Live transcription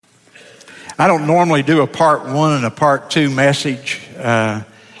I don't normally do a part one and a part two message. I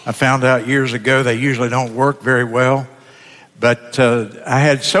found out years ago they usually don't work very well. But I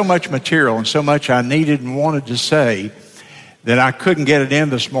had so much material and so much I needed and wanted to say that I couldn't get it in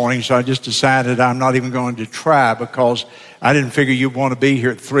this morning, so I just decided I'm not even going to try because I didn't figure you'd want to be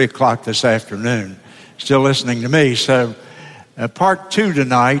here at 3 o'clock this afternoon still listening to me. So part two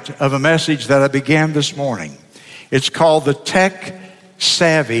tonight of a message that I began this morning. It's called the Tech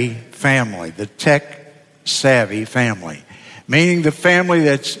Savvy Family. The Tech Savvy Family. Meaning the family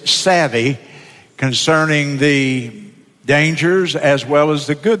that's savvy concerning the dangers as well as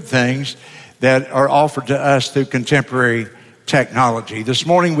the good things that are offered to us through contemporary technology. This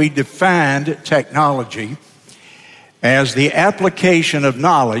morning we defined technology as the application of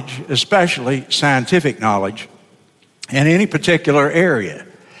knowledge, especially scientific knowledge, in any particular area.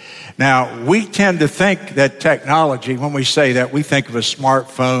 Now, we tend to think that technology, when we say that, we think of a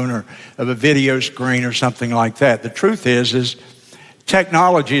smartphone or of a video screen or something like that. The truth is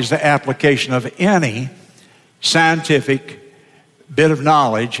technology is the application of any scientific bit of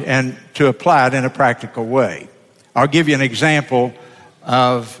knowledge and to apply it in a practical way. I'll give you an example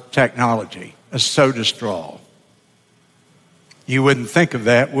of technology, a soda straw. You wouldn't think of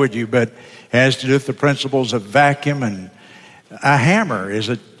that, would you? But it has to do with the principles of vacuum, and a hammer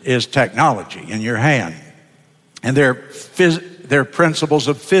is technology in your hand. And there are principles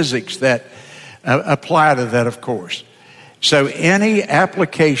of physics that apply to that, of course. So any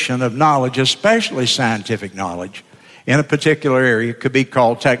application of knowledge, especially scientific knowledge, in a particular area could be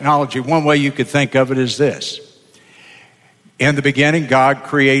called technology. One way you could think of it is this. In the beginning, God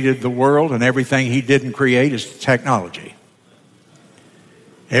created the world, and everything He didn't create is technology.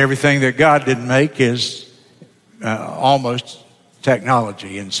 Everything that God didn't make is almost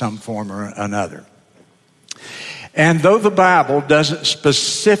technology in some form or another. And though the Bible doesn't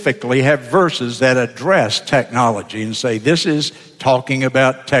specifically have verses that address technology and say this is talking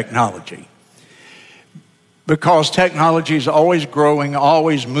about technology, because technology is always growing,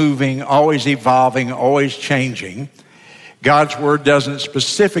 always moving, always evolving, always changing, God's Word doesn't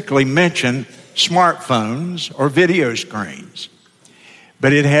specifically mention smartphones or video screens.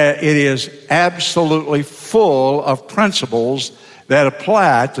 But it is absolutely full of principles that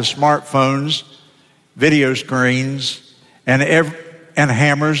apply to smartphones, video screens, and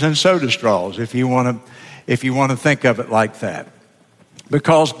hammers and soda straws, if you want to think of it like that.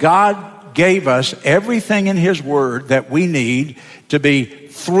 Because God gave us everything in His Word that we need to be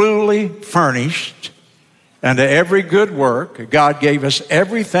thoroughly furnished unto every good work. God gave us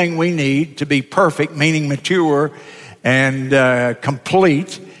everything we need to be perfect, meaning mature and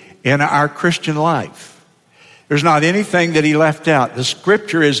complete in our Christian life. There's not anything that He left out. The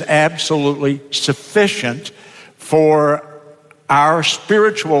Scripture is absolutely sufficient for our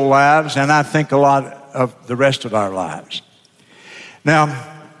spiritual lives, and I think a lot of the rest of our lives. Now,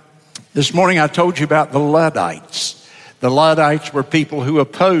 this morning I told you about the Luddites. The Luddites were people who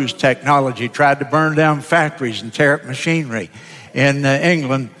opposed technology, tried to burn down factories and tear up machinery in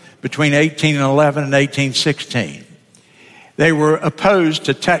England between 1811 and 1816. They were opposed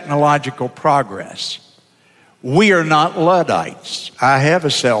to technological progress. We are not Luddites. I have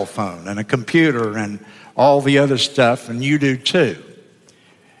a cell phone and a computer and all the other stuff, and you do too.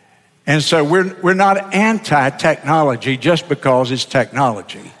 And so we're not anti-technology just because it's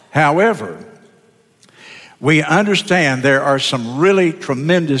technology. However, we understand there are some really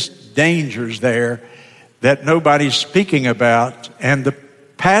tremendous dangers there that nobody's speaking about, and the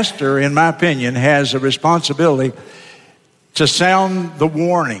pastor, in my opinion, has a responsibility to sound the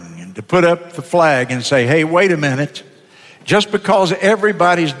warning and to put up the flag and say, hey, wait a minute. Just because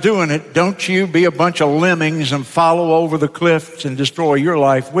everybody's doing it, don't you be a bunch of lemmings and follow over the cliffs and destroy your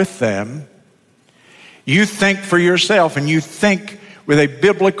life with them. You think for yourself, and you think with a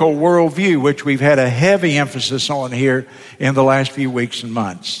biblical worldview, which we've had a heavy emphasis on here in the last few weeks and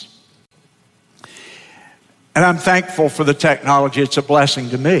months. And I'm thankful for the technology. It's a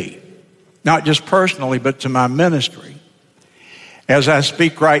blessing to me, not just personally, but to my ministry. As I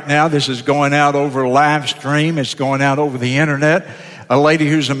speak right now, this is going out over live stream. It's going out over the internet. A lady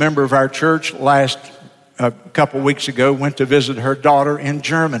who's a member of our church a couple weeks ago went to visit her daughter in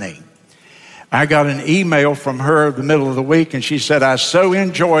Germany. I got an email from her in the middle of the week, and she said, I so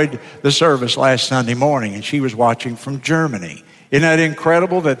enjoyed the service last Sunday morning, and she was watching from Germany. Isn't that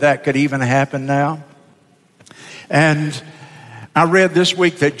incredible that could even happen now? And I read this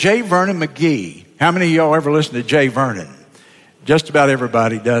week that J. Vernon McGee, how many of y'all ever listened to J. Vernon? Just about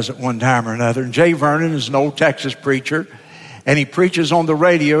everybody does at one time or another. And J. Vernon is an old Texas preacher, and he preaches on the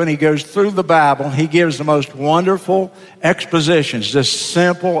radio, and he goes through the Bible. He gives the most wonderful expositions, just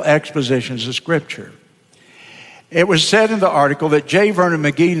simple expositions of Scripture. It was said in the article that J. Vernon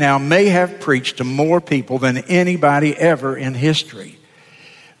McGee now may have preached to more people than anybody ever in history.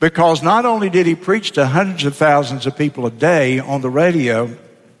 Because not only did he preach to hundreds of thousands of people a day on the radio,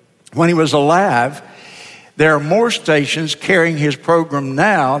 when he was alive, there are more stations carrying his program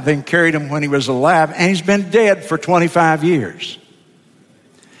now than carried him when he was alive, and he's been dead for 25 years.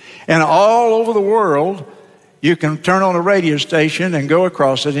 And all over the world, you can turn on a radio station and go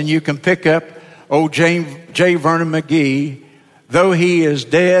across it, and you can pick up old J. Vernon McGee. Though he is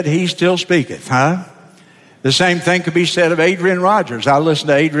dead, he still speaketh, huh? The same thing could be said of Adrian Rogers. I listen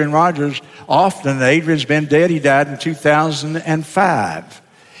to Adrian Rogers often. Adrian's been dead. He died in 2005.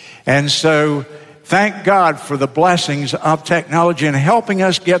 And so thank God for the blessings of technology and helping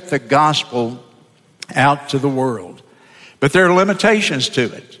us get the gospel out to the world. But there are limitations to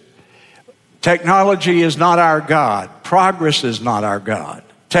it. Technology is not our God. Progress is not our God.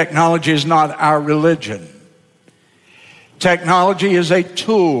 Technology is not our religion. Technology is a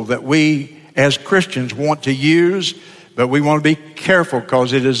tool that we as Christians want to use, but we want to be careful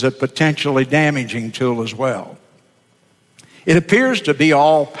because it is a potentially damaging tool as well. It appears to be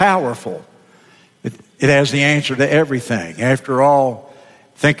all powerful. It has the answer to everything. After all,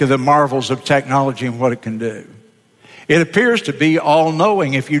 think of the marvels of technology and what it can do. It appears to be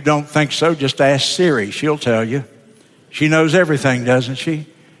all-knowing. If you don't think so, just ask Siri. She'll tell you. She knows everything, doesn't she?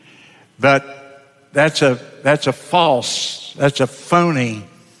 But that's a phony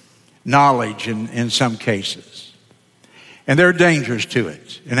knowledge in some cases. And there are dangers to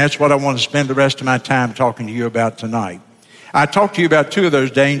it. And that's what I want to spend the rest of my time talking to you about tonight. I talked to you about two of those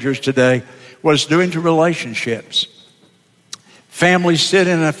dangers today. What it's doing to relationships. Families sit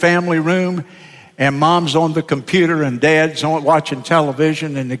in a family room, and mom's on the computer and dad's on watching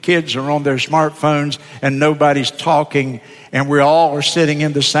television, and the kids are on their smartphones, and nobody's talking, and we all are sitting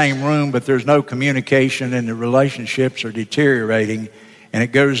in the same room, but there's no communication, and the relationships are deteriorating. And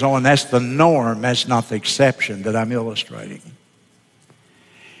it goes on. That's the norm. That's not the exception that I'm illustrating.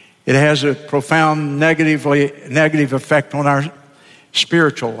 It has a profound negative effect on our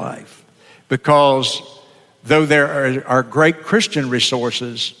spiritual life, because though there are great Christian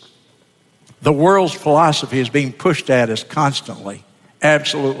resources, the world's philosophy is being pushed at us constantly,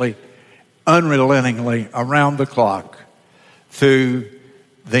 absolutely, unrelentingly, around the clock through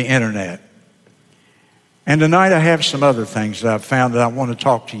the internet. And tonight I have some other things that I've found that I want to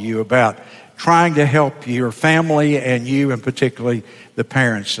talk to you about, trying to help your family and you, and particularly the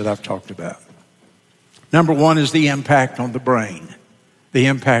parents that I've talked about. Number one is the impact on the brain. The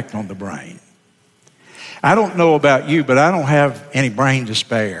impact on the brain. I don't know about you, but I don't have any brain to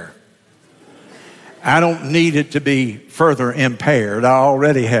spare. I don't need it to be further impaired. I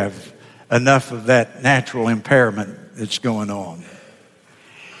already have enough of that natural impairment that's going on.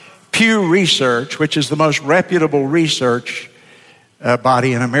 Pew Research, which is the most reputable research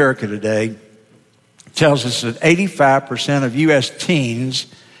body in America today, tells us that 85% of U.S. teens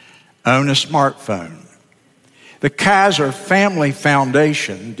own a smartphone. The Kaiser Family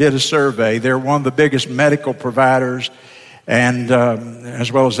Foundation did a survey. They're one of the biggest medical providers, and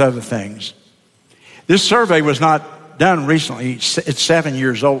as well as other things. This survey was not done recently. It's 7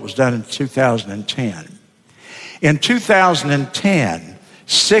 years old. It was done in 2010. In 2010,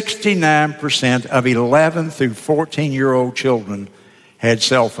 69% of 11 through 14-year-old children had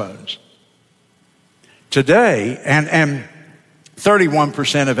cell phones. Today, and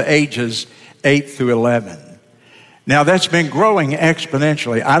 31% of ages 8 through 11. Now, that's been growing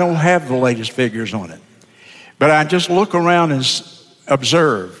exponentially. I don't have the latest figures on it. But I just look around and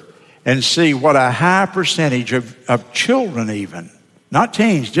observe and see what a high percentage of children even, not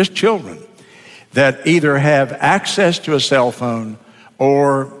teens, just children, that either have access to a cell phone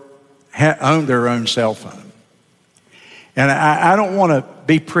or own their own cell phone. And I don't want to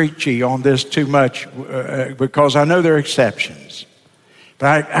be preachy on this too much because I know there are exceptions.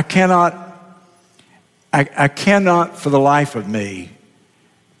 But I cannot for the life of me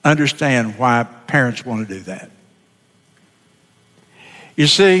understand why parents want to do that. You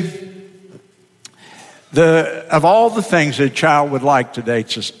see, of all the things that a child would like today,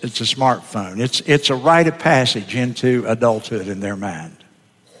 it's a smartphone. It's a rite of passage into adulthood in their mind.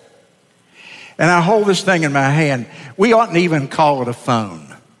 And I hold this thing in my hand. We oughtn't even call it a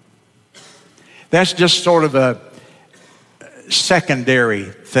phone. That's just sort of a secondary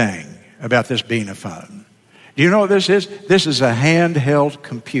thing about this being a phone. Do you know what this is? This is a handheld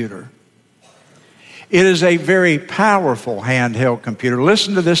computer. It is a very powerful handheld computer.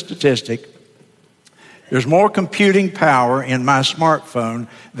 Listen to this statistic. There's more computing power in my smartphone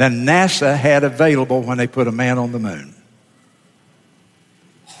than NASA had available when they put a man on the moon.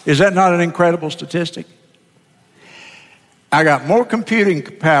 Is that not an incredible statistic? I got more computing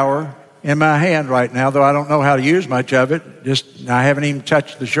power in my hand right now, though I don't know how to use much of it. I haven't even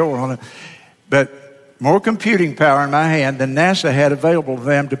touched the shore on it. But more computing power in my hand than NASA had available to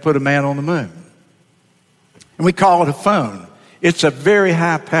them to put a man on the moon. And we call it a phone. It's a very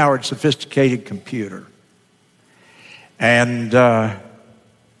high-powered, sophisticated computer. And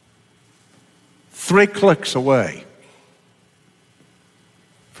 3 clicks away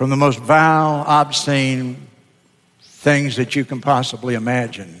from the most vile, obscene things that you can possibly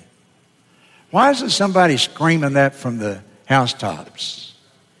imagine. Why isn't somebody screaming that from the housetops?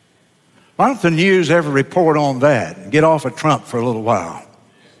 Why don't the news ever report on that and get off of Trump for a little while?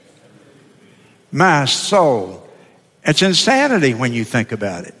 My soul. It's insanity when you think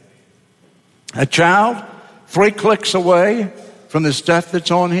about it. A child 3 clicks away from the stuff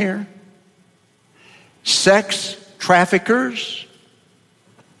that's on here. Sex traffickers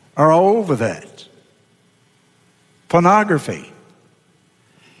are all over that. Pornography.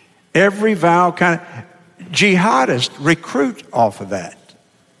 Every vile kind of jihadists recruit off of that.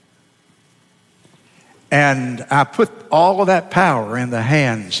 And I put all of that power in the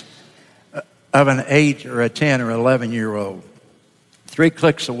hands of an 8 or a 10 or 11-year-old. 3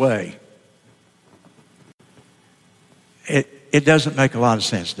 clicks away. It doesn't make a lot of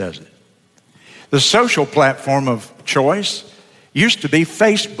sense, does it? The social platform of choice used to be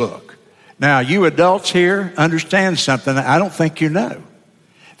Facebook. Now, you adults here understand something I don't think you know.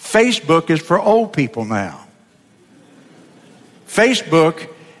 Facebook is for old people now. Facebook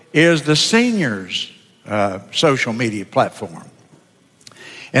is the seniors' social media platform.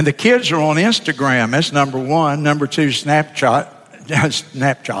 And the kids are on Instagram. That's number 1. Number 2, Snapchat.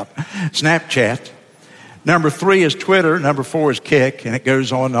 Number 3 is Twitter. Number 4 is Kick. And it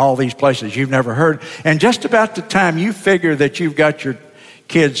goes on to all these places you've never heard. And just about the time you figure that you've got your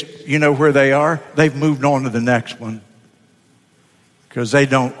kids, you know where they are, they've moved on to the next one. Because they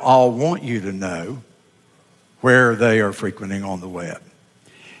don't all want you to know where they are frequenting on the web.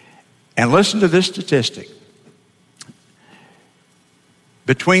 And listen to this statistic.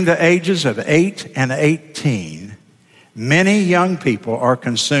 Between the ages of 8 and 18, many young people are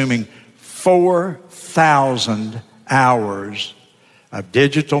consuming 4,000 hours of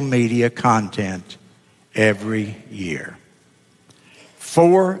digital media content every year.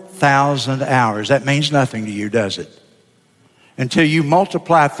 4,000 hours. That means nothing to you, does it? Until you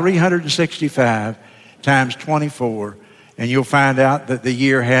multiply 365 times 24, and you'll find out that the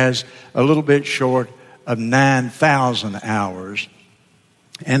year has a little bit short of 9,000 hours,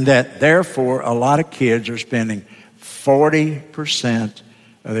 and that therefore a lot of kids are spending 40%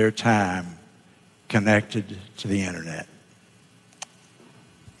 of their time connected to the internet.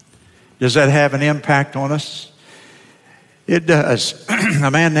 Does that have an impact on us? It does. A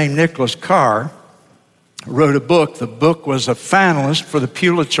man named Nicholas Carr wrote a book. The book was a finalist for the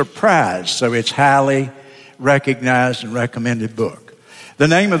Pulitzer Prize, so it's highly recognized and recommended book. The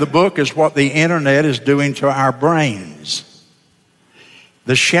name of the book is What the Internet is Doing to Our Brains.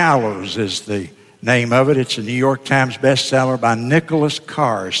 The Shallows is the name of it. It's a New York Times bestseller by Nicholas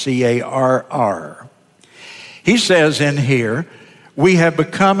Carr, C-A-R-R. He says in here, we have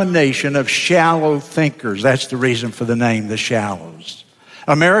become a nation of shallow thinkers. That's the reason for the name, The Shallows.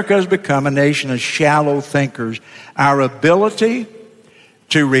 America has become a nation of shallow thinkers. Our ability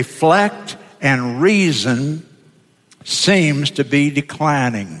to reflect and reason seems to be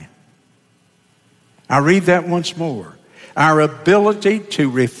declining. I'll read that once more. Our ability to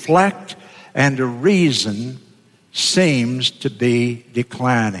reflect and to reason seems to be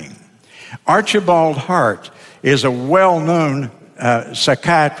declining. Archibald Hart is a well-known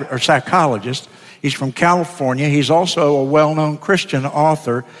psychologist. He's from California. He's also a well-known Christian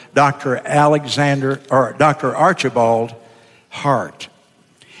author, Dr. Archibald Hart.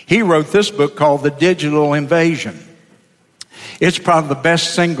 He wrote this book called The Digital Invasion. It's probably the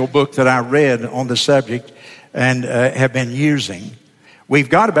best single book that I read on the subject and have been using. We've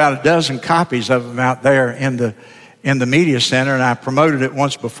got about a dozen copies of them out there in the media center, and I promoted it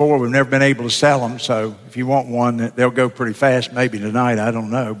once before. We've never been able to sell them, so if you want one, they'll go pretty fast, maybe tonight, I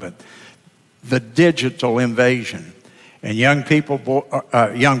don't know. But The Digital Invasion. And young people,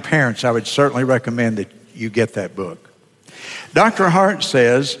 young parents, I would certainly recommend that you get that book. Dr. Hart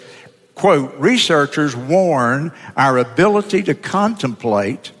says, quote, researchers warn our ability to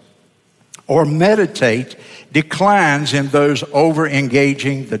contemplate or meditate declines in those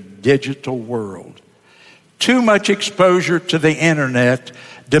over-engaging the digital world. Too much exposure to the internet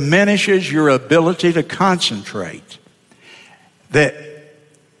diminishes your ability to concentrate. That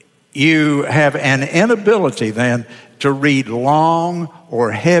you have an inability then to read long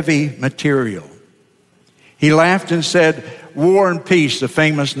or heavy material. He laughed and said, War and Peace, the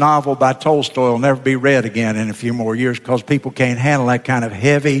famous novel by Tolstoy, will never be read again in a few more years because people can't handle that kind of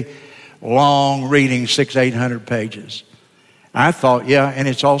heavy, long reading, 600-800 pages. I thought, yeah, and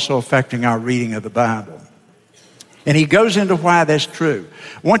it's also affecting our reading of the Bible. And he goes into why that's true.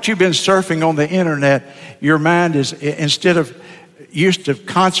 Once you've been surfing on the internet, your mind is, instead of used to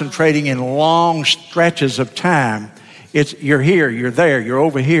concentrating in long stretches of time, you're here, you're there, you're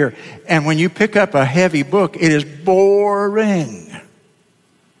over here. And when you pick up a heavy book, it is boring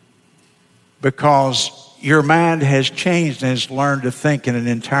because your mind has changed and has learned to think in an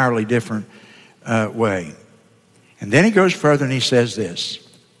entirely different way. And then he goes further and he says this.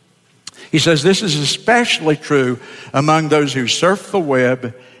 He says, this is especially true among those who surf the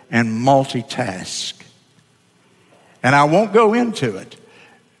web and multitask. And I won't go into it,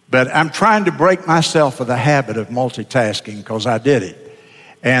 but I'm trying to break myself of the habit of multitasking because I did it.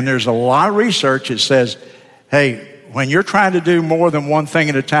 And there's a lot of research that says, hey, when you're trying to do more than one thing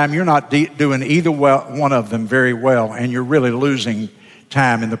at a time, you're not doing either one of them very well, and you're really losing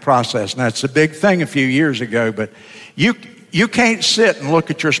time in the process. Now, it's a big thing a few years ago, but you can't sit and look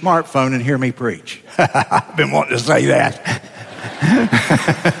at your smartphone and hear me preach. I've been wanting to say that.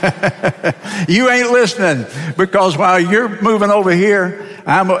 You ain't listening because while you're moving over here,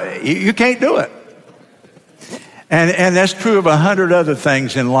 you can't do it. And that's true of 100 other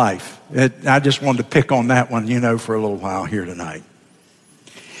things in life. I just wanted to pick on that one, for a little while here tonight.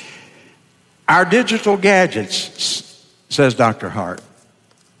 Our digital gadgets, says Dr. Hart,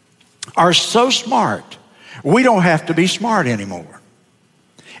 are so smart, we don't have to be smart anymore.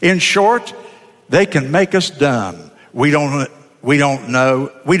 In short, they can make us dumb. We don't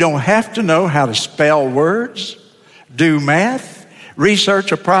have to know how to spell words, do math,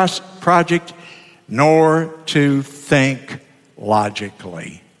 research a project, nor to think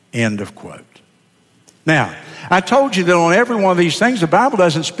logically. End of quote. Now, I told you that on every one of these things, the Bible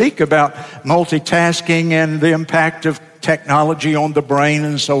doesn't speak about multitasking and the impact of technology on the brain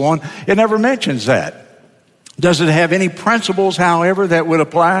and so on. It never mentions that. Does it have any principles, however, that would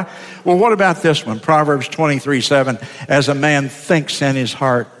apply? Well, what about this one? Proverbs 23:7, as a man thinks in his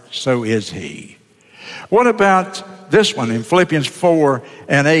heart, so is he. What about this one? In Philippians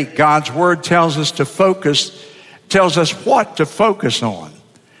 4:8, God's word tells us what to focus on.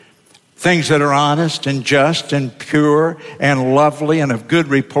 Things that are honest and just and pure and lovely and of good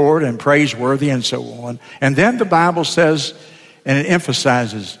report and praiseworthy and so on. And then the Bible says, and it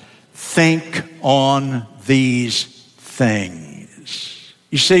emphasizes, think on these things.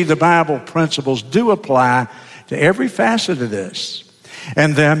 You see, the Bible principles do apply to every facet of this.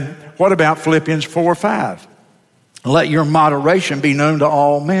 And then what about Philippians 4:5? Let your moderation be known to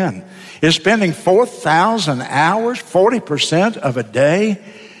all men. Is spending 4,000 hours, 40% of a day,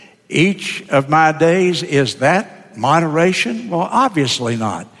 each of my days, is that moderation? Well, obviously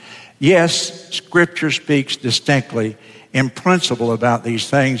not. Yes, Scripture speaks distinctly in principle about these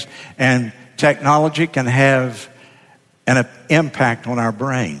things, and technology can have an impact on our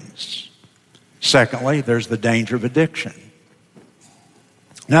brains. Secondly, there's the danger of addiction.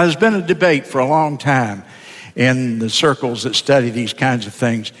 Now, there's been a debate for a long time in the circles that study these kinds of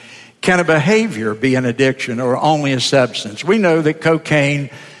things. Can a behavior be an addiction or only a substance? We know that cocaine,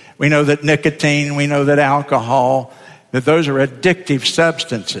 we know that nicotine, we know that alcohol, that those are addictive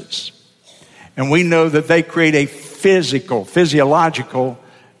substances. And we know that they create a physiological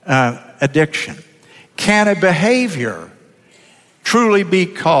addiction. Can a behavior truly be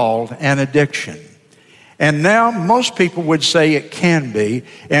called an addiction? And now most people would say it can be,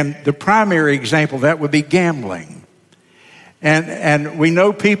 and the primary example of that would be gambling. And we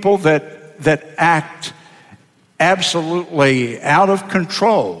know people that act absolutely out of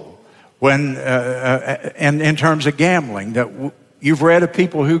control when in terms of gambling. That you've read of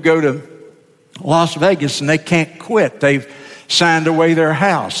people who go to Las Vegas and they can't quit. They've signed away their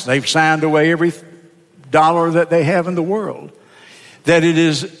house. They've signed away every dollar that they have in the world. That it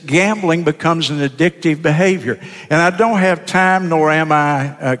is gambling becomes an addictive behavior. And I don't have time, nor am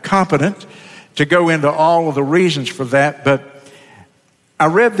I competent to go into all of the reasons for that, but I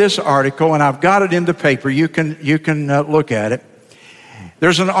read this article, and I've got it in the paper. You can look at it.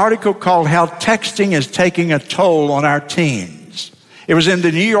 There's an article called How Texting is Taking a Toll on Our Teens. It was in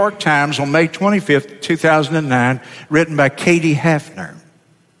the New York Times on May 25th, 2009, written by Katie Hafner.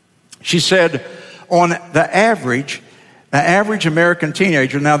 She said, on the average American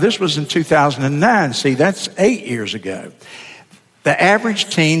teenager, now this was in 2009, see, that's 8 years ago. The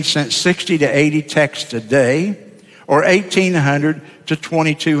average teen sent 60 to 80 texts a day, or 1,800 to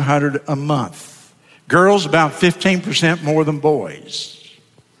 2,200 a month. Girls about 15% more than boys.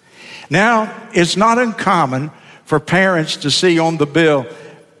 Now, it's not uncommon for parents to see on the bill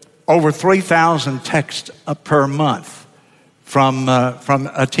over 3,000 texts per month from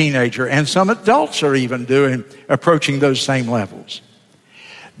a teenager, and some adults are even approaching those same levels.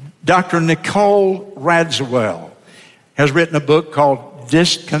 Dr. Nicole Radziwill has written a book called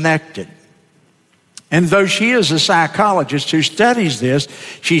Disconnected. And though she is a psychologist who studies this,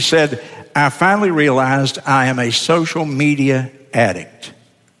 she said, I finally realized I am a social media addict.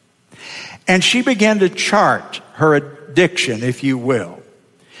 And she began to chart her addiction, if you will.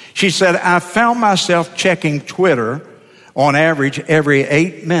 She said, I found myself checking Twitter on average every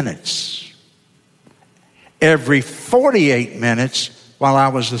 8 minutes, every 48 minutes while I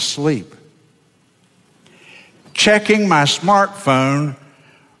was asleep. Checking my smartphone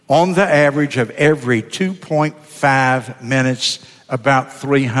on the average of every 2.5 minutes, about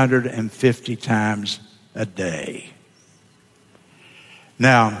 350 times a day.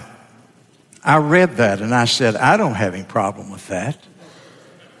 Now, I read that and I said, I don't have any problem with that.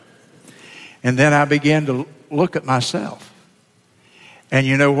 And then I began to look at myself. And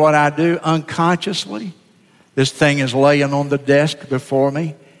you know what I do unconsciously? This thing is laying on the desk before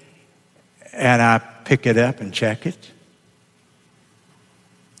me, and I pick it up and check it.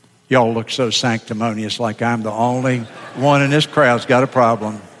 Y'all look so sanctimonious, like I'm the only one in this crowd's got a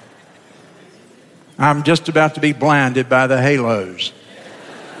problem. I'm just about to be blinded by the halos.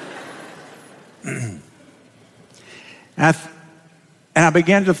 And I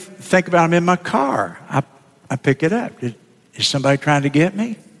began to think about them in my car. I pick it up. Is somebody trying to get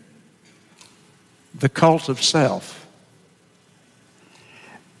me? The cult of self.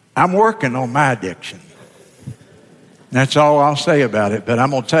 I'm working on my addiction. That's all I'll say about it. But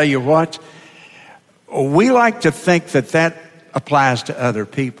I'm going to tell you what. We like to think that applies to other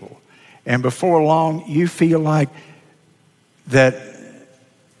people. And before long, you feel like that,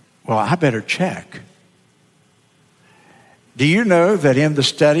 well, I better check. Do you know that in the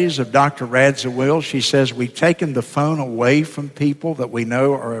studies of Dr. Radziwill, she says we've taken the phone away from people that we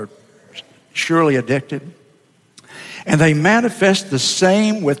know are surely addicted, and they manifest the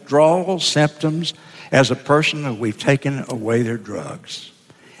same withdrawal symptoms as a person who we've taken away their drugs.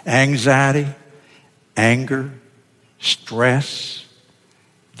 Anxiety, anger, stress,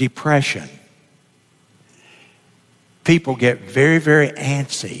 depression. People get very, very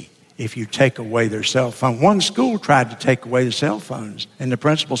antsy if you take away their cell phone. One school tried to take away the cell phones, and the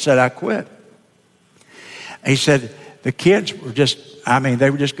principal said, I quit. He said the kids were they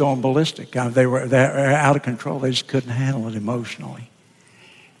were just going ballistic. They were out of control. They just couldn't handle it emotionally.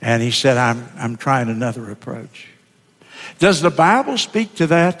 And he said, I'm trying another approach. Does the Bible speak to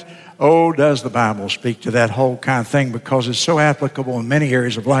that? Oh, does the Bible speak to that whole kind of thing? Because it's so applicable in many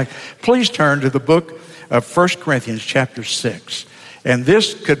areas of life. Please turn to the book of 1 Corinthians chapter 6. And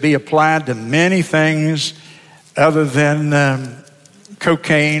this could be applied to many things other than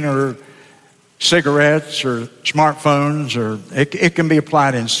cocaine or cigarettes or smartphones, or it can be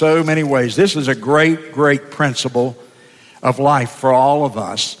applied in so many ways. This is a great, great principle of life for all of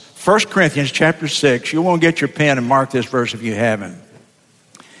us. 1 Corinthians chapter 6, you want to get your pen and mark this verse if you haven't.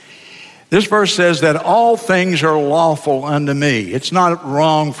 This verse says that all things are lawful unto me. It's not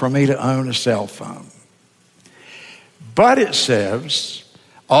wrong for me to own a cell phone. But it says,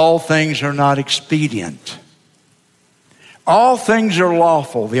 all things are not expedient. All things are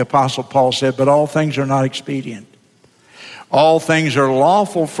lawful, the Apostle Paul said, but all things are not expedient. All things are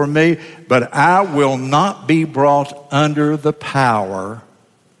lawful for me, but I will not be brought under the power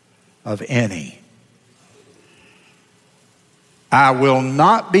of any. I will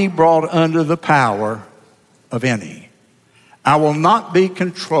not be brought under the power of any. I will not be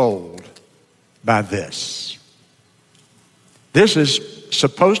controlled by this. This is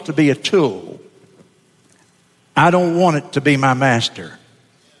supposed to be a tool. I don't want it to be my master.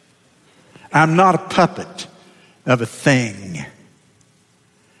 I'm not a puppet of a thing.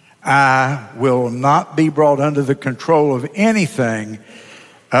 I will not be brought under the control of anything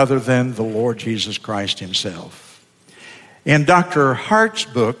other than the Lord Jesus Christ himself. In Dr. Hart's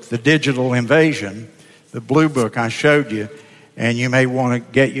book, The Digital Invasion, the blue book I showed you, and you may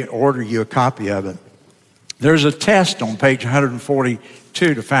want to order you a copy of it, there's a test on page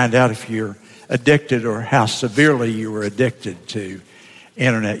 142 to find out if you're addicted or how severely you were addicted to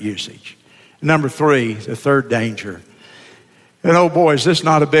internet usage. Number 3, the third danger. And oh boy, is this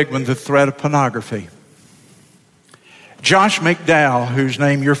not a big one, the threat of pornography. Josh McDowell, whose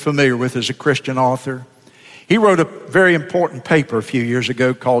name you're familiar with as a Christian author, He wrote a very important paper a few years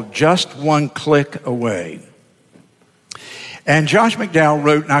ago called Just One Click Away. And Josh McDowell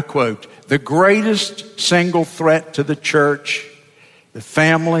wrote, and I quote, "The greatest single threat to the church, the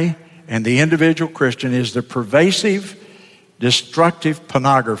family, and the individual Christian is the pervasive, destructive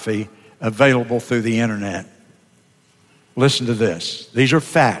pornography available through the internet." Listen to this. These are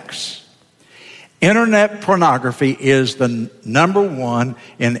facts. Internet pornography is the number one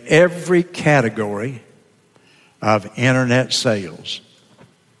in every category of internet sales.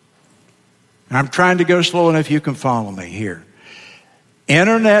 I'm trying to go slow enough you can follow me here.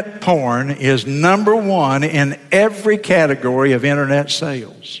 Internet porn is number one in every category of internet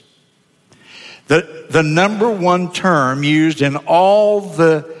sales. The number one term used in all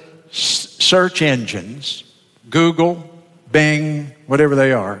the search engines, Google, Bing, whatever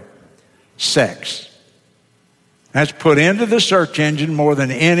they are, sex. That's put into the search engine more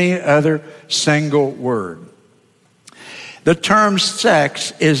than any other single word. The term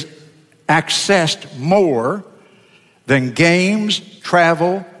sex is accessed more than games,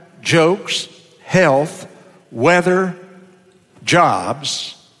 travel, jokes, health, weather,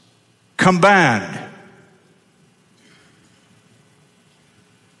 jobs combined. And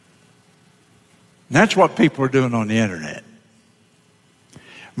that's what people are doing on the internet.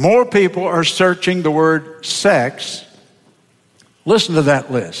 More people are searching the word sex, listen to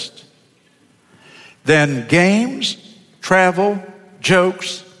that list, than games, travel,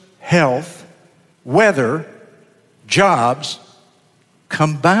 jokes, health, weather, jobs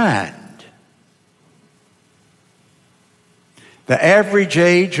combined. The average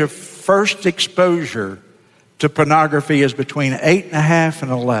age of first exposure to pornography is between 8.5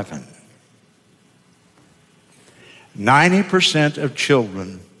 and 11. 90% of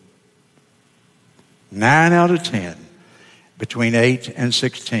children, 9 out of 10, between 8 and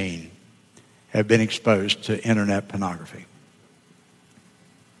 16, have been exposed to internet pornography.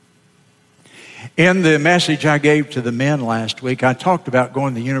 In the message I gave to the men last week, I talked about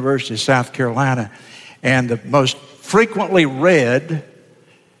going to the University of South Carolina, and the most frequently read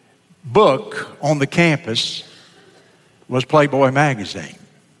book on the campus was Playboy magazine.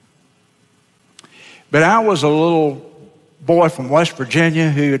 But I was a little boy from West Virginia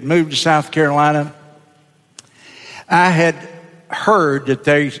who had moved to South Carolina. I had heard that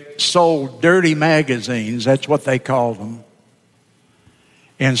they sold dirty magazines, that's what they called them,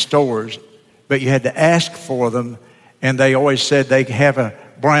 in stores. But you had to ask for them, and they always said they have a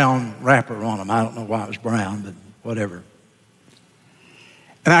brown wrapper on them. I don't know why it was brown, but whatever.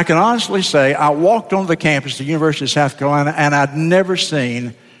 And I can honestly say I walked onto the campus of the University of South Carolina, and I'd never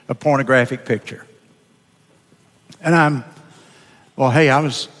seen a pornographic picture. And I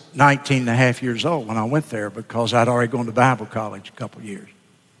was 19 and a half years old when I went there because I'd already gone to Bible college a couple of years.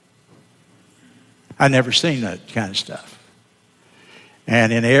 I'd never seen that kind of stuff.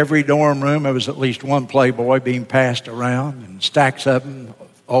 And in every dorm room, there was at least one Playboy being passed around, and stacks of them,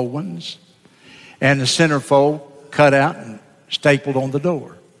 old ones, and the centerfold cut out and stapled on the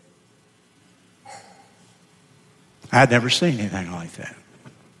door. I'd never seen anything like that.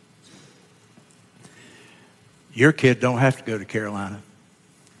 Your kid don't have to go to Carolina.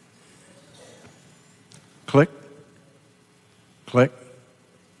 Click, click,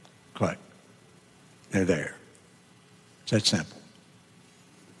 click. They're there. It's that simple.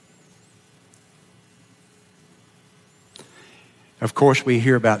 Of course, we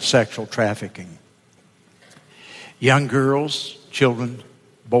hear about sexual trafficking. Young girls, children,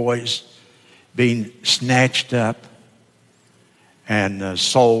 boys being snatched up and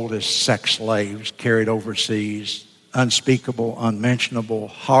sold as sex slaves, carried overseas. Unspeakable, unmentionable,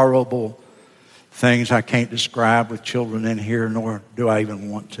 horrible things I can't describe with children in here, nor do I even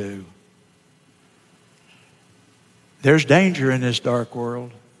want to. There's danger in this dark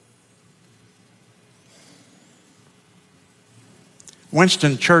world.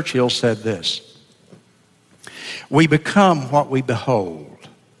 Winston Churchill said this: "We become what we behold.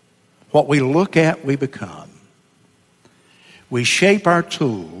 What we look at, we become. We shape our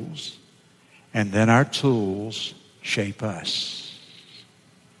tools, and then our tools shape us."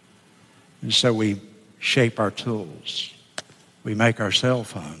 And so we shape our tools. We make our cell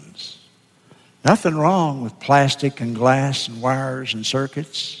phones. Nothing wrong with plastic and glass and wires and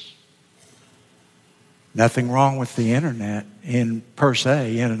circuits. Nothing wrong with the internet per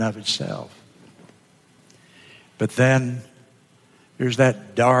se, in and of itself. But then there's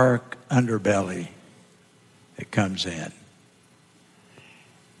that dark underbelly that comes in.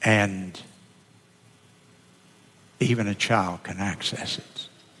 And even a child can access it.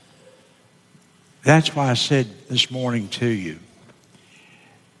 That's why I said this morning to you,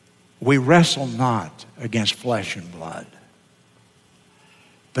 We wrestle not against flesh and blood,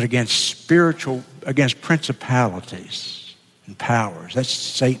 but against principalities and powers. That's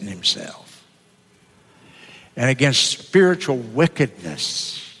Satan himself. And against spiritual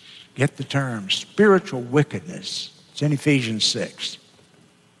wickedness. Get the term, spiritual wickedness. It's in Ephesians 6.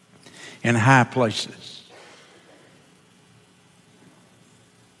 In high places.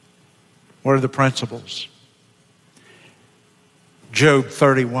 What are the principles? Job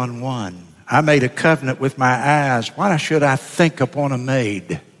 31:1. I made a covenant with my eyes. Why should I think upon a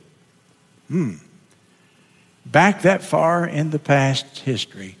maid? Back that far in the past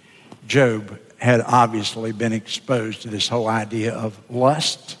history, Job had obviously been exposed to this whole idea of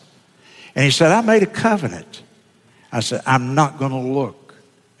lust. And he said, I made a covenant. I said, I'm not going to look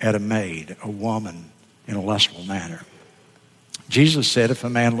at a maid, a woman, in a lustful manner. Jesus said if a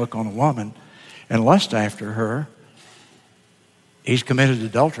man look on a woman and lust after her, he's committed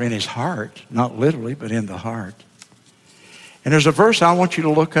adultery in his heart, not literally, but in the heart. And there's a verse I want you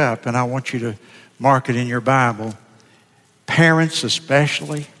to look up, and I want you to mark it in your Bible. Parents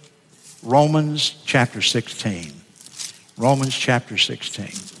especially, Romans chapter 16. Romans chapter 16.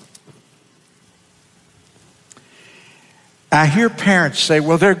 I hear parents say,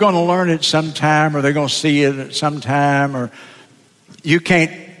 well, they're going to learn it sometime, or they're going to see it at some time, or you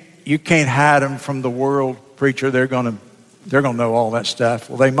can't hide them from the world, preacher. They're going to know all that stuff.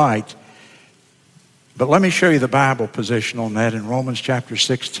 Well, they might. But let me show you the Bible position on that in Romans chapter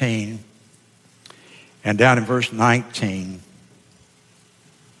 16 and down in verse 19.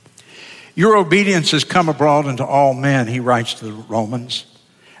 Your obedience has come abroad unto all men, he writes to the Romans.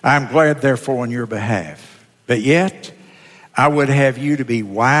 I am glad, therefore, on your behalf. But yet, I would have you to be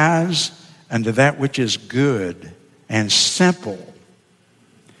wise unto that which is good and simple.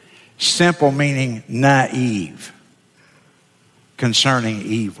 Simple meaning naive concerning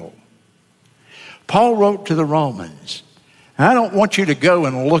evil. Paul wrote to the Romans, I don't want you to go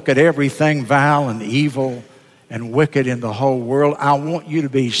and look at everything vile and evil and wicked in the whole world. I want you to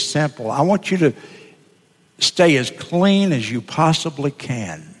be simple. I want you to stay as clean as you possibly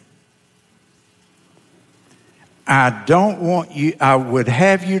can. I would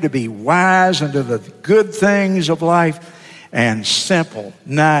have you to be wise unto the good things of life and simple,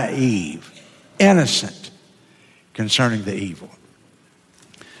 naive, innocent concerning the evil.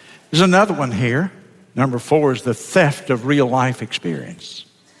 There's another one here. Number 4 is the theft of real life experience.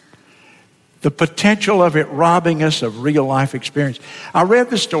 The potential of it robbing us of real life experience. I read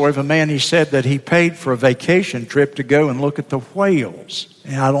the story of a man, he said that he paid for a vacation trip to go and look at the whales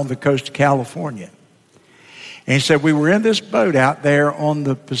out on the coast of California. And he said, we were in this boat out there on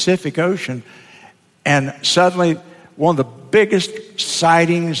the Pacific Ocean, and suddenly one of the biggest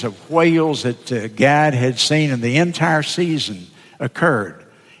sightings of whales that a guide had seen in the entire season occurred.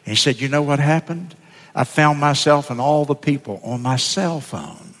 And he said, you know what happened? I found myself and all the people on my cell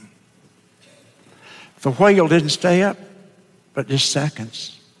phone. The whale didn't stay up, but just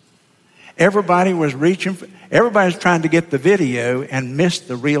seconds. Everybody was trying to get the video and missed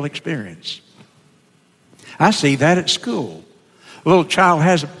the real experience. I see that at school. A little child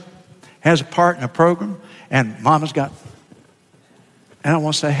has a part in a program, and mama's got, and I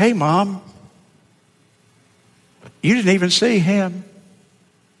want to say, hey, Mom, you didn't even see him.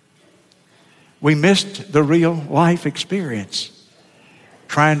 We missed the real life experience.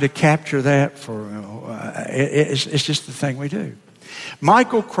 Trying to capture that it's just the thing we do.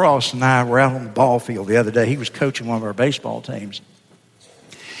 Michael Cross and I were out on the ball field the other day. He was coaching one of our baseball teams.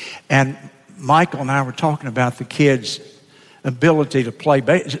 And Michael and I were talking about the kids' ability to play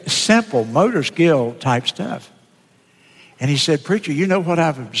simple motor skill type stuff. And he said, preacher, you know what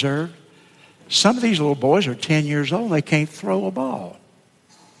I've observed? Some of these little boys are 10 years old. They can't throw a ball.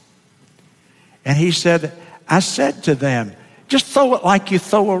 And he said, I said to them, just throw it like you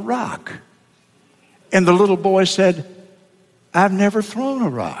throw a rock. And the little boy said, I've never thrown a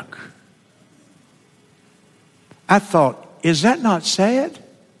rock. I thought, is that not sad?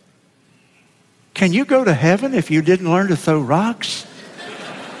 Can you go to heaven if you didn't learn to throw rocks?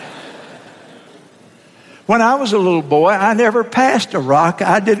 When I was a little boy, I never passed a rock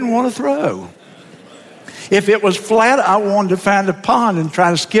I didn't want to throw. If it was flat, I wanted to find a pond and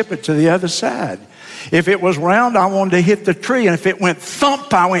try to skip it to the other side. If it was round, I wanted to hit the tree. And if it went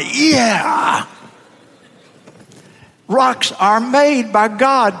thump, I went, yeah. Rocks are made by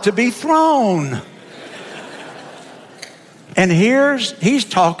God to be thrown. And he's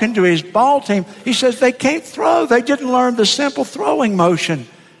talking to his ball team. He says they can't throw. They didn't learn the simple throwing motion.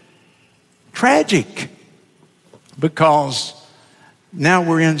 Tragic. Because now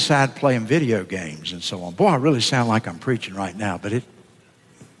we're inside playing video games and so on. Boy, I really sound like I'm preaching right now, but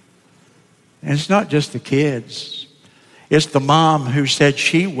And it's not just the kids. It's the mom who said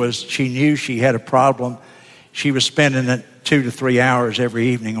she knew she had a problem. She was spending it 2 to 3 hours every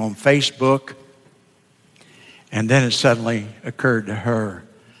evening on Facebook. And then it suddenly occurred to her,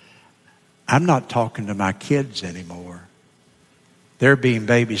 I'm not talking to my kids anymore. They're being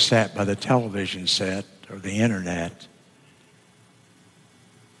babysat by the television set or the internet.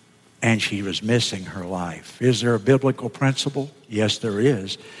 And she was missing her life. Is there a biblical principle? Yes, there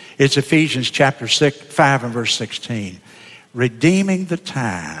is. It's Ephesians chapter 5 and verse 16. Redeeming the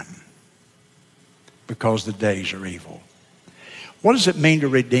time because the days are evil. What does it mean to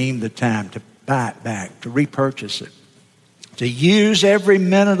redeem the time? To buy it back, to repurchase it, to use every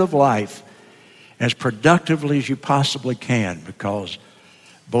minute of life as productively as you possibly can, because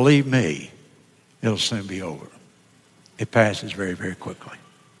believe me, it'll soon be over. It passes very, very quickly.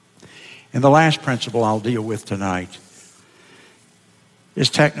 And the last principle I'll deal with tonight is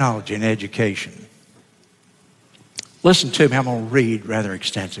technology and education. Listen to me, I'm going to read rather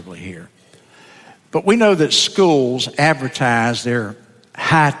extensively here. But we know that schools advertise their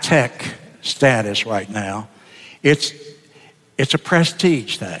high-tech status right now. It's a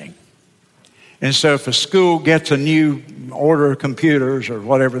prestige thing. And so if a school gets a new order of computers or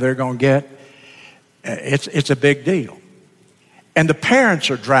whatever they're going to get, it's a big deal. And the parents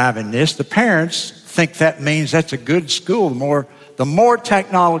are driving this. The parents think that means that's a good school. The more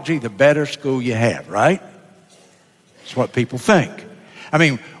technology, the better school you have, right? That's what people think. I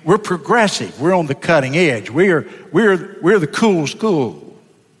mean, we're progressive. We're on the cutting edge. We're the cool school.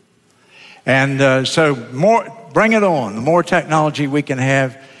 And so bring it on. The more technology we can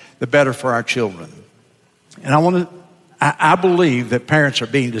have, the better for our children. And I believe that parents are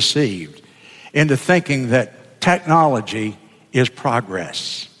being deceived into thinking that technology is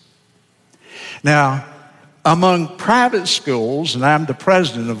progress. Now, among private schools, and I'm the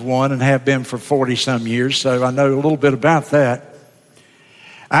president of one and have been for 40-some years, so I know a little bit about that.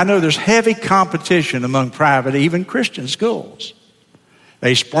 I know there's heavy competition among private, even Christian schools.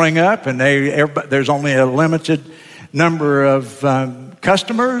 They spring up and there's only a limited number of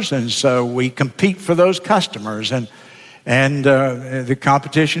customers, and so we compete for those customers, and the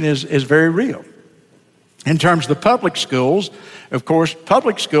competition is very real. In terms of the public schools, of course,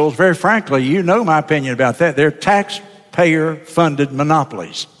 public schools, very frankly, you know my opinion about that. They're taxpayer-funded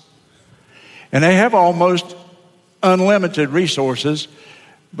monopolies. And they have almost unlimited resources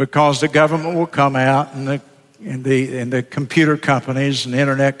because the government will come out and the computer companies and the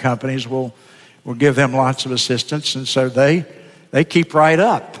internet companies will give them lots of assistance, and so they keep right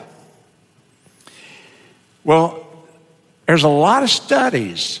up. Well, there's a lot of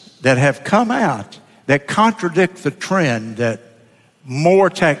studies that have come out that contradict the trend that more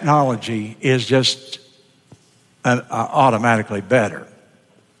technology is just automatically better.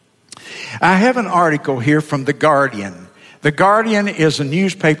 I have an article here from The Guardian. The Guardian is a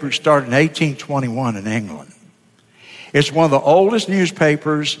newspaper started in 1821 in England. It's one of the oldest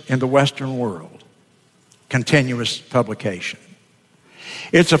newspapers in the Western world, continuous publication.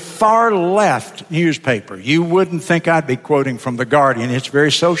 It's a far left newspaper. You wouldn't think I'd be quoting from The Guardian. It's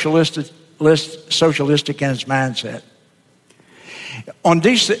very socialistic in its mindset.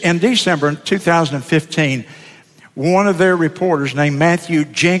 In December 2015, one of their reporters named Matthew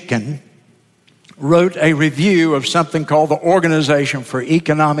Jenkin wrote a review of something called the Organization for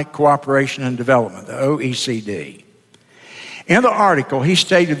Economic Cooperation and Development, the OECD. In the article, he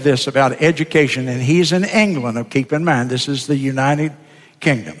stated this about education, and he's in England. Keep in mind, this is the United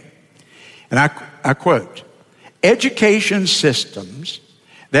Kingdom. And I quote, "Education systems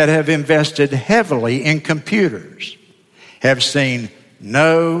that have invested heavily in computers have seen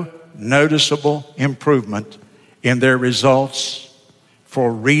no noticeable improvement in their results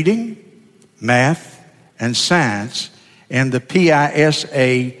for reading, math, and science in the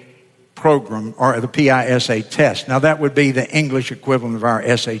PISA program or the PISA test." Now that would be the English equivalent of our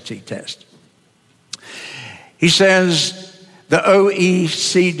SAT test. He says the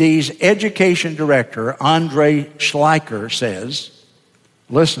OECD's education director, Andre Schleicher, says,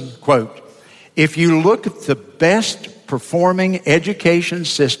 listen, quote, "If you look at the best performing education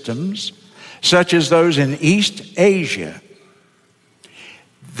systems, such as those in East Asia,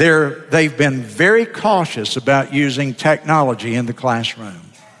 they've been very cautious about using technology in the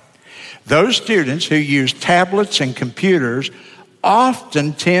classroom. Those students who use tablets and computers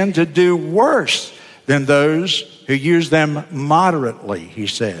often tend to do worse than those who use them moderately," he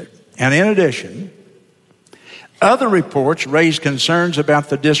said. And in addition, other reports raise concerns about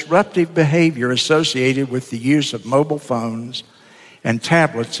the disruptive behavior associated with the use of mobile phones and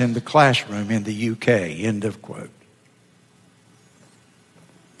tablets in the classroom in the UK, end of quote.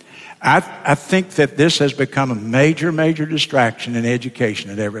 I think that this has become a major, major distraction in education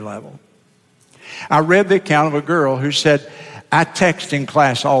at every level. I read the account of a girl who said, I text in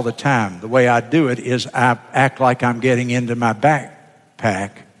class all the time. The way I do it is I act like I'm getting into my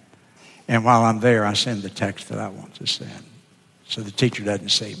backpack, and while I'm there, I send the text that I want to send so the teacher doesn't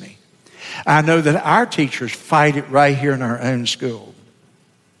see me. I know that our teachers fight it right here in our own school.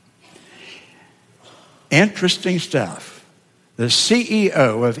 Interesting stuff. The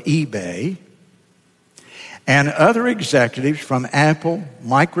CEO of eBay and other executives from Apple,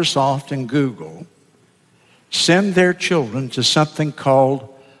 Microsoft, and Google send their children to something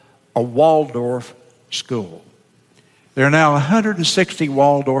called a Waldorf school. There are now 160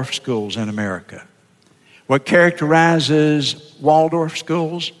 Waldorf schools in America. What characterizes Waldorf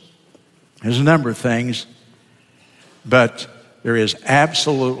schools? There's a number of things, but there is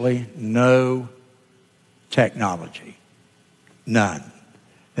absolutely no technology. None.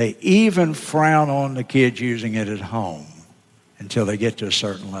 They even frown on the kids using it at home until they get to a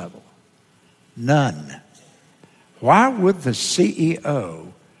certain level. None. Why would the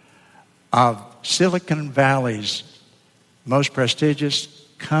CEO of Silicon Valley's most prestigious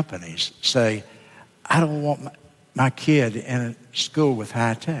companies say, I don't want my kid in a school with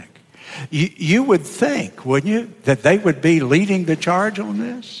high tech? You would think, wouldn't you, that they would be leading the charge on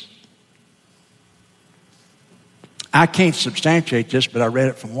this? I can't substantiate this, but I read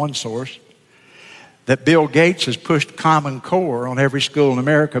it from one source, that Bill Gates has pushed Common Core on every school in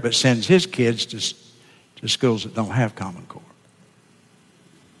America, but sends his kids to schools that don't have Common Core.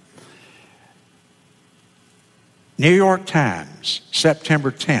 New York Times,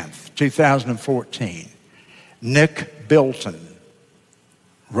 September 10th, 2014. Nick Bilton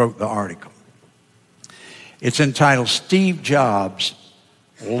wrote the article. It's entitled, Steve Jobs,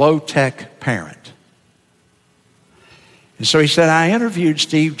 Low-Tech Parent. And so he said, I interviewed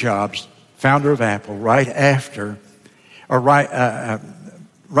Steve Jobs, founder of Apple, right after the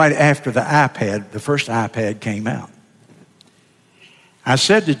iPad, the first iPad came out. I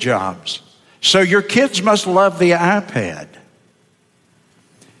said to Jobs, so your kids must love the iPad.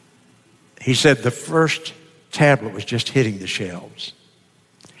 He said the first tablet was just hitting the shelves.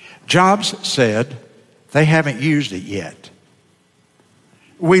 Jobs said they haven't used it yet.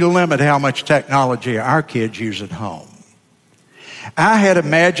 We limit how much technology our kids use at home. I had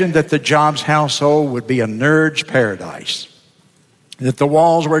imagined that the Jobs household would be a nerd's paradise, that the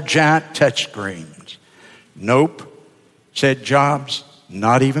walls were giant touch screens. Nope, said Jobs,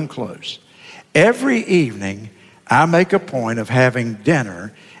 not even close. Every evening, I make a point of having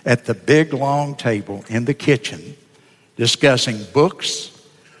dinner at the big long table in the kitchen, discussing books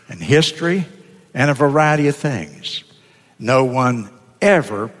and history and a variety of things. No one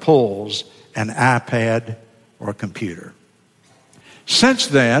ever pulls an iPad or a computer. Since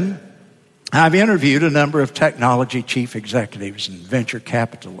then, I've interviewed a number of technology chief executives and venture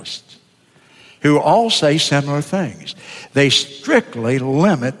capitalists who all say similar things. They strictly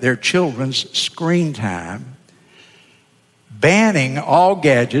limit their children's screen time, banning all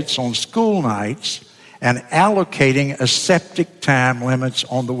gadgets on school nights and allocating aseptic time limits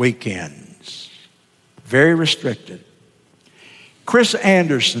on the weekends. Very restricted. Chris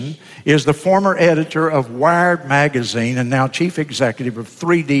Anderson is the former editor of Wired magazine and now chief executive of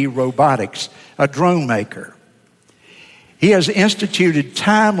 3D Robotics, a drone maker. He has instituted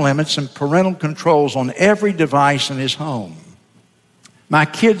time limits and parental controls on every device in his home. My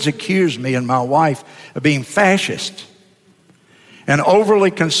kids accuse me and my wife of being fascist and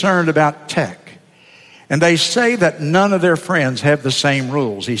overly concerned about tech. And they say that none of their friends have the same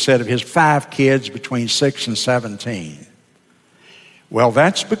rules, he said of his 5 kids between 6 and 17. Well,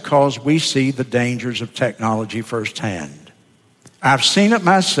 that's because we see the dangers of technology firsthand. I've seen it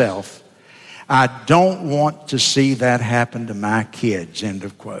myself. I don't want to see that happen to my kids, end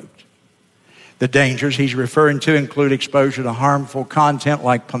of quote. The dangers he's referring to include exposure to harmful content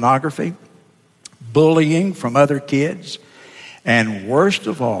like pornography, bullying from other kids, and worst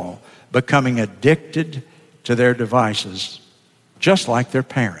of all, becoming addicted to their devices, just like their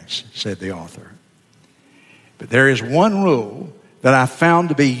parents, said the author. But there is one rule that I found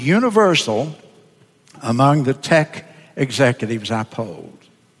to be universal among the tech executives I polled.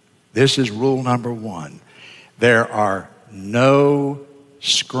 This is rule number 1. There are no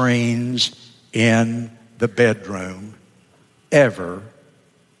screens in the bedroom ever,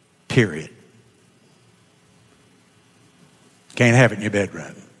 period. Can't have it in your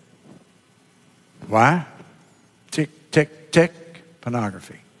bedroom. Why? Tick, tick, tick,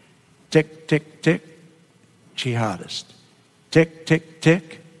 pornography. Tick, tick, tick, jihadist. Tick, tick,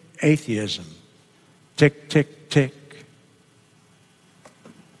 tick, atheism. Tick, tick, tick.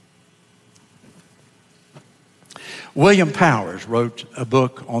 William Powers wrote a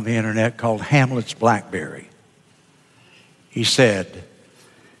book on the internet called Hamlet's Blackberry. He said,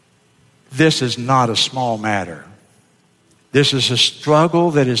 "This is not a small matter. This is a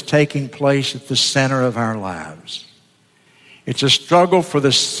struggle that is taking place at the center of our lives. It's a struggle for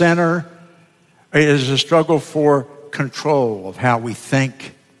the center. It is a struggle for control of how we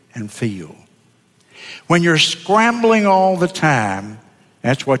think and feel. When you're scrambling all the time,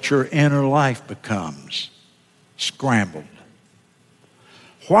 that's what your inner life becomes, scrambled.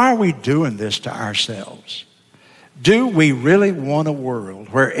 Why are we doing this to ourselves? Do we really want a world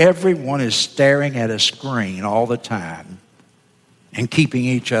where everyone is staring at a screen all the time and keeping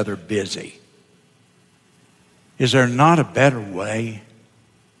each other busy? Is there not a better way?"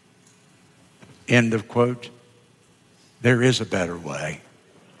 End of quote. There is a better way.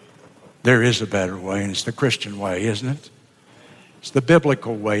 There is a better way, and it's the Christian way, isn't it? It's the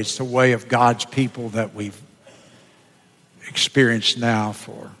biblical way. It's the way of God's people that we've experienced now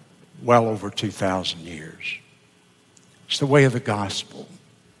for well over 2,000 years. It's the way of the gospel.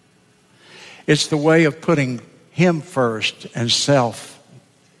 It's the way of putting Him first and self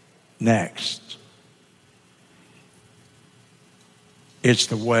next. It's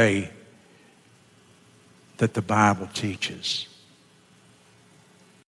the way that the Bible teaches.